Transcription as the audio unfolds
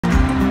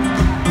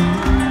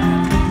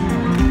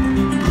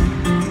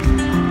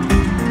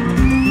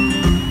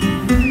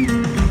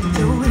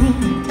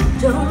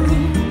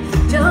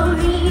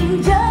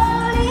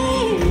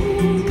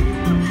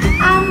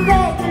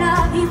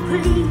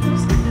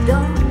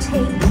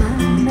take my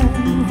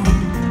man.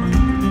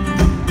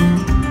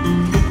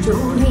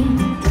 Jolene,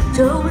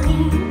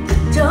 Jolene,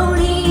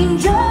 Jolene,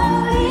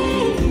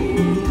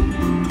 Jolene,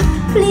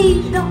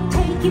 please don't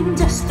take him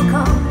just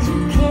because you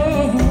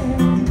can.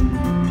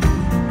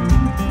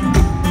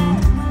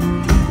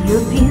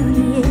 Your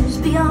beauty is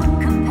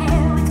beyond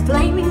compare, with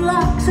flaming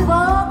locks of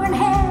auburn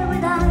hair,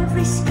 with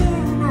ivory skin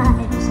and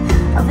eyes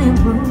of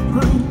emerald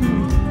green.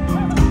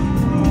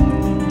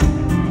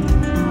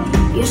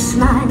 Your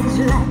smile is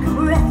like a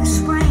breath of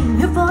spring,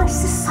 your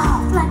voice is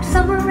soft like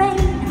summer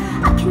rain.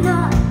 I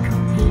cannot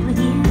compete with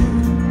you,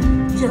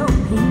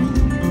 Jolene.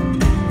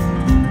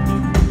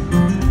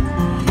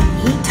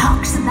 He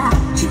talks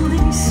about you in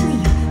his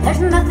sleep.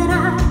 There's nothing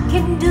I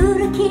can do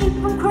to keep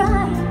from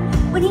crying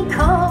when he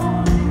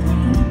calls your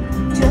name,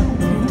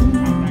 Jolene.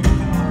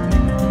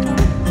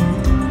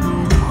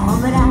 Oh,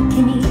 but I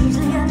can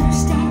easily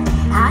understand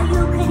how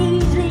you can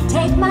easily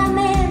take my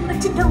man,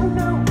 but you don't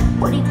know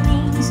what it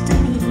means to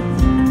me,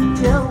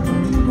 Jolene.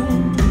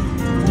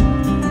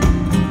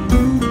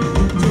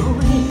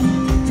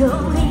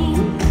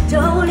 Jolene,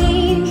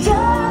 Jolene,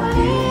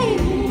 Jolene,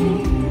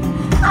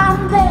 I'm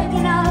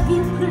begging of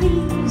you,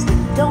 please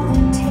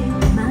don't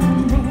take my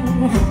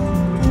man.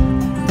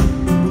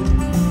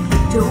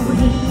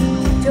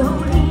 Jolene,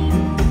 Jolene,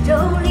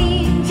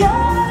 Jolene,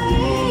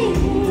 Jolene,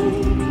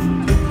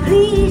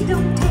 please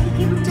don't take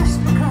him just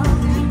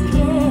because you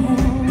can.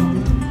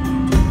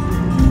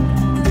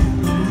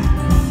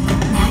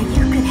 Now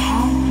you could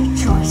have your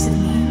choice of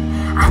me.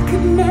 I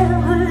could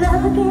never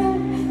love again,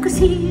 'cause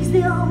he's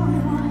the only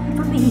one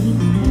for me,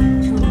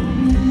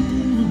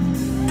 Jolene.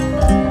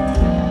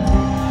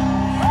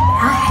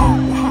 I had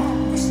to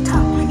have this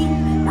talk with you.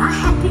 My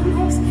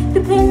happiness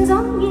depends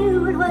on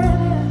you, and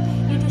whatever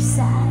you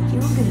decide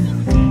you'll do,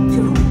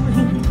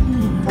 Jolene.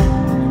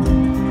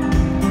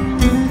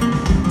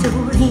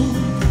 Jolene,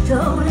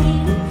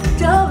 Jolene,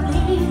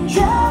 Jolene,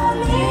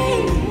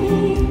 Jolene,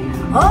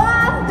 oh,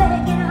 I'm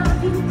begging of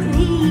you,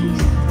 please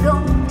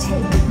don't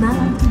take my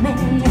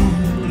man.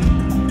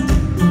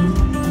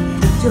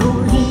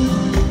 Jolene,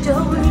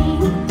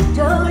 Jolene,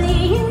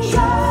 Jolene,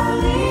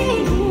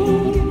 Jolene,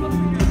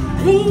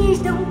 please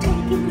don't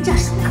take him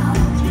just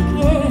because you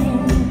can.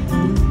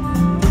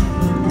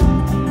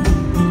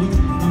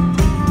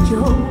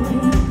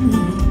 Jolene.